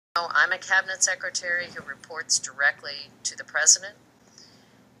I'm a cabinet secretary who reports directly to the president.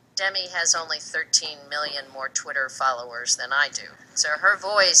 Demi has only 13 million more Twitter followers than I do, so her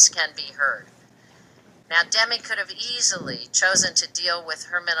voice can be heard. Now, Demi could have easily chosen to deal with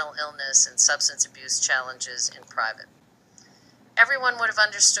her mental illness and substance abuse challenges in private. Everyone would have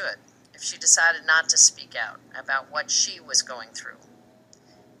understood if she decided not to speak out about what she was going through.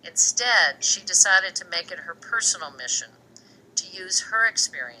 Instead, she decided to make it her personal mission to use her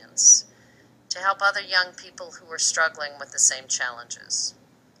experience to help other young people who are struggling with the same challenges.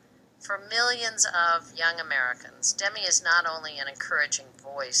 For millions of young Americans, Demi is not only an encouraging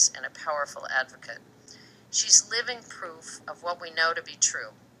voice and a powerful advocate, she's living proof of what we know to be true,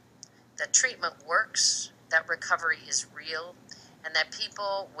 that treatment works, that recovery is real, and that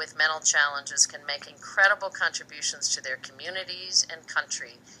people with mental challenges can make incredible contributions to their communities and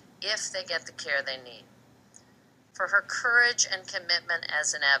country if they get the care they need. For her courage and commitment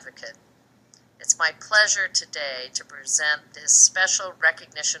as an advocate, it's my pleasure today to present this special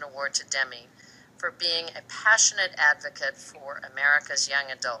recognition award to Demi for being a passionate advocate for America's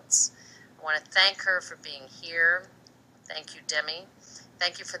young adults. I want to thank her for being here. Thank you, Demi.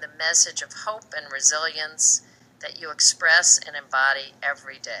 Thank you for the message of hope and resilience that you express and embody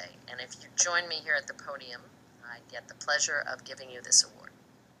every day. And if you join me here at the podium, I get the pleasure of giving you this award.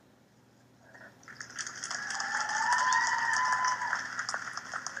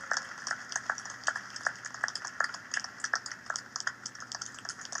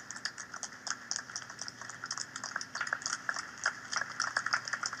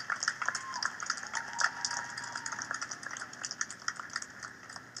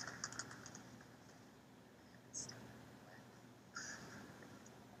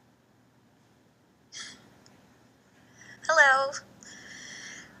 Hello.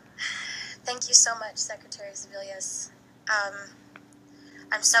 Thank you so much, Secretary Sebelius.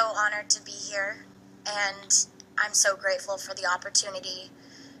 I'm so honored to be here, and I'm so grateful for the opportunity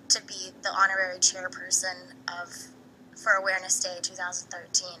to be the honorary chairperson for Awareness Day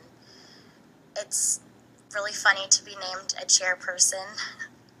 2013. It's really funny to be named a chairperson,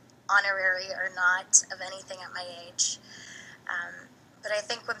 honorary or not, of anything at my age. But I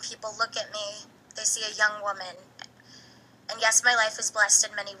think when people look at me, they see a young woman. And yes, my life is blessed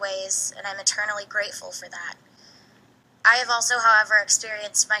in many ways, and I'm eternally grateful for that. I have also, however,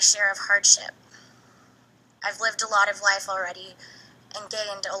 experienced my share of hardship. I've lived a lot of life already and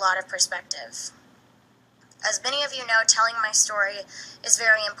gained a lot of perspective. As many of you know, telling my story is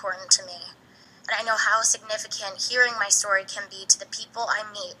very important to me, and I know how significant hearing my story can be to the people I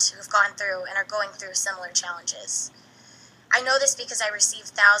meet who've gone through and are going through similar challenges. I know this because I receive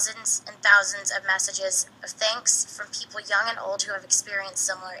thousands and thousands of messages of thanks from people young and old who have experienced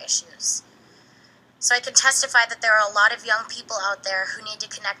similar issues. So I can testify that there are a lot of young people out there who need to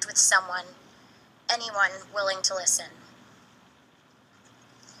connect with someone, anyone willing to listen.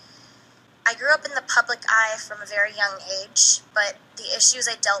 I grew up in the public eye from a very young age, but the issues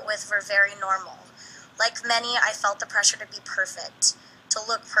I dealt with were very normal. Like many, I felt the pressure to be perfect, to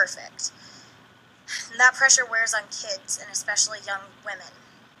look perfect. And that pressure wears on kids, and especially young women.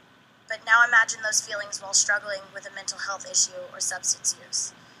 But now imagine those feelings while struggling with a mental health issue or substance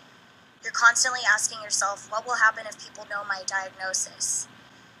use. You're constantly asking yourself, what will happen if people know my diagnosis?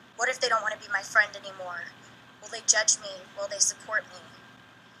 What if they don't want to be my friend anymore? Will they judge me? Will they support me?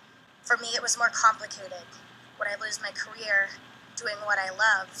 For me, it was more complicated. Would I lose my career doing what I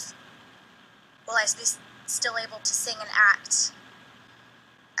love? Will I be still able to sing and act?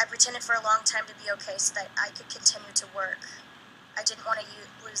 I pretended for a long time to be okay so that I could continue to work. I didn't want to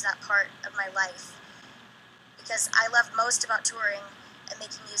lose that part of my life, because I love most about touring and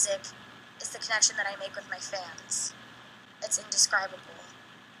making music is the connection that I make with my fans. It's indescribable.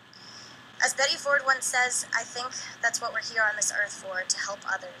 As Betty Ford once says, I think that's what we're here on this earth for, to help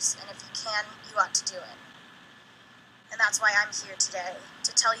others, and if you can, you ought to do it. And that's why I'm here today,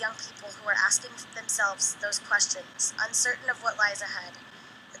 to tell young people who are asking themselves those questions, uncertain of what lies ahead,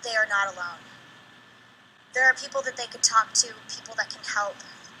 that they are not alone. There are people that they could talk to, people that can help.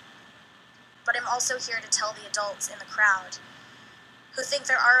 But I'm also here to tell the adults in the crowd who think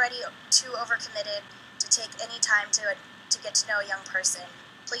they're already too overcommitted to take any time to get to know a young person.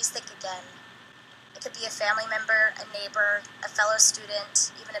 Please think again. It could be a family member, a neighbor, a fellow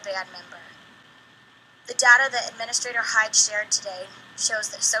student, even a band member. The data that Administrator Hyde shared today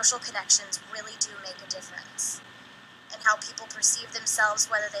shows that social connections really do make a difference in how people perceive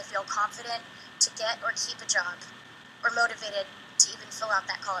themselves, whether they feel confident to get or keep a job, or motivated to even fill out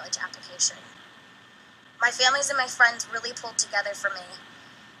that college application. My families and my friends really pulled together for me.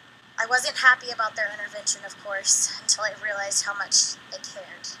 I wasn't happy about their intervention, of course, until I realized how much they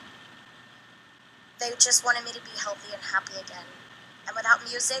cared. They just wanted me to be healthy and happy again. And without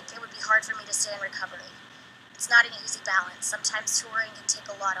music, it would be hard for me to stay in recovery. It's not an easy balance. Sometimes touring can take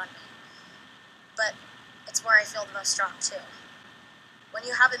a lot on me. But it's where I feel the most strong too. When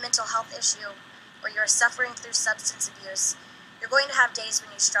you have a mental health issue, or you're suffering through substance abuse, you're going to have days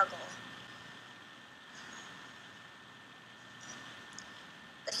when you struggle.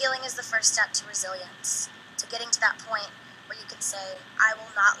 But healing is the first step to resilience, to getting to that point where you can say, I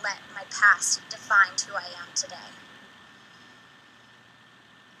will not let my past define who I am today.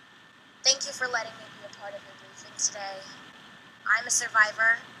 Thank you for letting me be a part of your briefing today. I'm a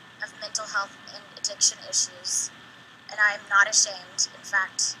survivor of mental health and addiction issues, and I am not ashamed. In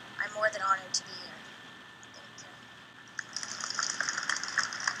fact, I'm more than honored to be here. Thank you.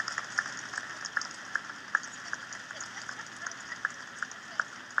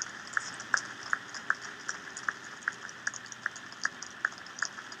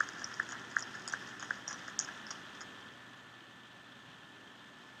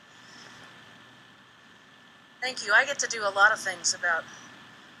 Thank you. I get to do a lot of things about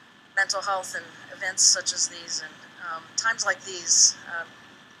mental health and events such as these, and times like these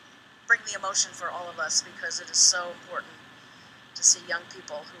bring the emotion for all of us, because it is so important to see young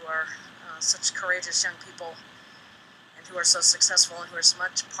people who are such courageous young people and who are so successful and who are so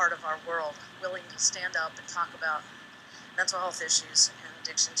much part of our world, willing to stand up and talk about mental health issues and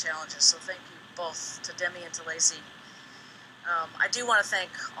addiction challenges. So thank you both, to Demi and to Lacey. I do want to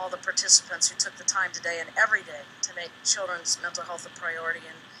thank all the participants who took the time today and every day to make children's mental health a priority,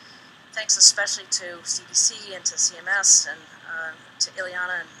 and thanks especially to CDC and to CMS and to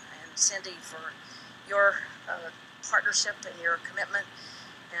Ileana and Cindy for your partnership and your commitment,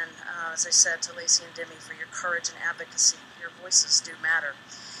 and as I said, to Lacey and Demi for your courage and advocacy. Your voices do matter.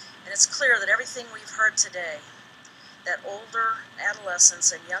 And it's clear that everything we've heard today, that older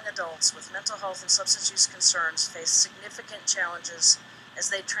adolescents and young adults with mental health and substance use concerns face significant challenges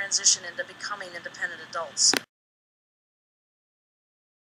as they transition into becoming independent adults.